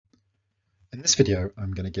In this video,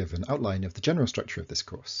 I'm going to give an outline of the general structure of this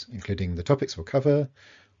course, including the topics we'll cover,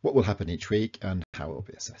 what will happen each week, and how it will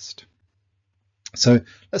be assessed. So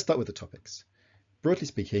let's start with the topics. Broadly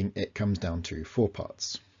speaking, it comes down to 4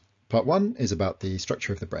 parts. Part 1 is about the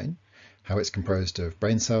structure of the brain, how it's composed of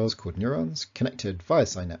brain cells called neurons, connected via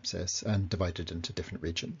synapses and divided into different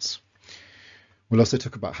regions. We'll also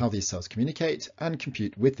talk about how these cells communicate and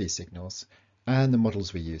compute with these signals, and the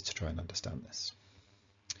models we use to try and understand this.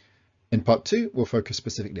 In part 2, we'll focus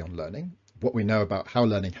specifically on learning, what we know about how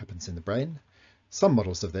learning happens in the brain, some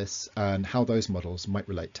models of this, and how those models might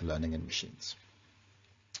relate to learning in machines.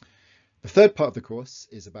 The third part of the course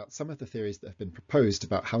is about some of the theories that have been proposed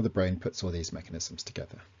about how the brain puts all these mechanisms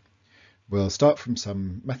together. We'll start from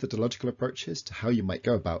some methodological approaches to how you might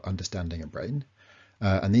go about understanding a brain,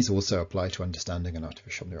 and these also apply to understanding an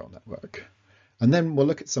artificial neural network. And then we'll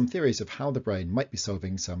look at some theories of how the brain might be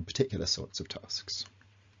solving some particular sorts of tasks.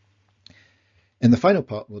 In the final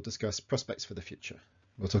part, we'll discuss prospects for the future.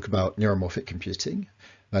 We'll talk about neuromorphic computing,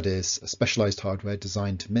 that is, a specialized hardware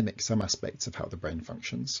designed to mimic some aspects of how the brain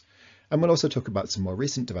functions. And we'll also talk about some more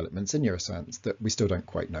recent developments in neuroscience that we still don't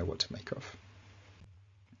quite know what to make of.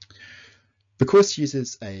 The course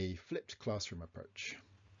uses a flipped classroom approach.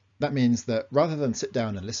 That means that rather than sit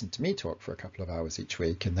down and listen to me talk for a couple of hours each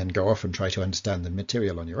week and then go off and try to understand the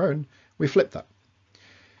material on your own, we flip that.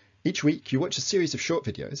 Each week you watch a series of short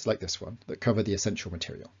videos like this one that cover the essential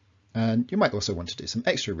material, and you might also want to do some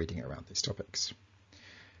extra reading around these topics.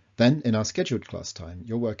 Then in our scheduled class time,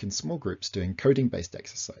 you'll work in small groups doing coding-based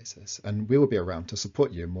exercises, and we will be around to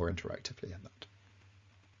support you more interactively in that.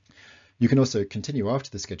 You can also continue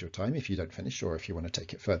after the scheduled time if you don't finish or if you want to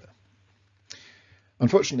take it further.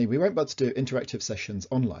 Unfortunately, we won't be able to do interactive sessions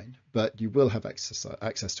online, but you will have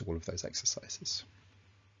access to all of those exercises.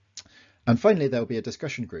 And finally, there'll be a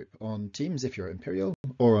discussion group on Teams if you're at Imperial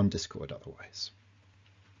or on Discord otherwise.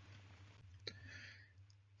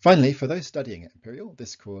 Finally, for those studying at Imperial,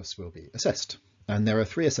 this course will be assessed, and there are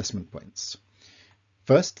 3 assessment points.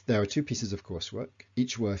 First, there are 2 pieces of coursework,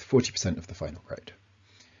 each worth 40% of the final grade.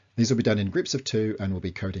 These will be done in groups of 2 and will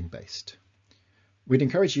be coding based. We'd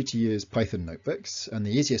encourage you to use Python notebooks, and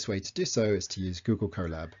the easiest way to do so is to use Google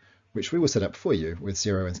Colab, which we will set up for you with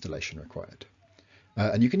 0 installation required.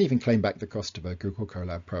 And you can even claim back the cost of a Google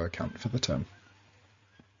Colab Pro account for the term.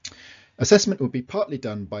 Assessment will be partly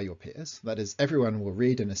done by your peers, that is, everyone will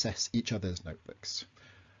read and assess each other's notebooks.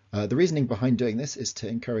 The reasoning behind doing this is to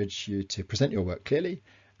encourage you to present your work clearly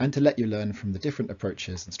and to let you learn from the different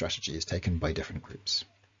approaches and strategies taken by different groups.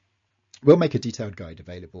 We'll make a detailed guide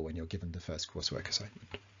available when you're given the first coursework assignment.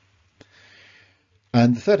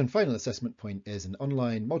 And the third and final assessment point is an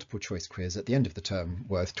online multiple choice quiz at the end of the term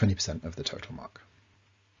worth 20% of the total mark.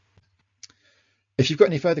 If you've got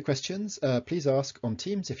any further questions, please ask on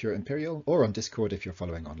Teams if you're at Imperial or on Discord if you're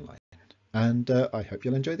following online. And I hope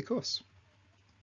you'll enjoy the course.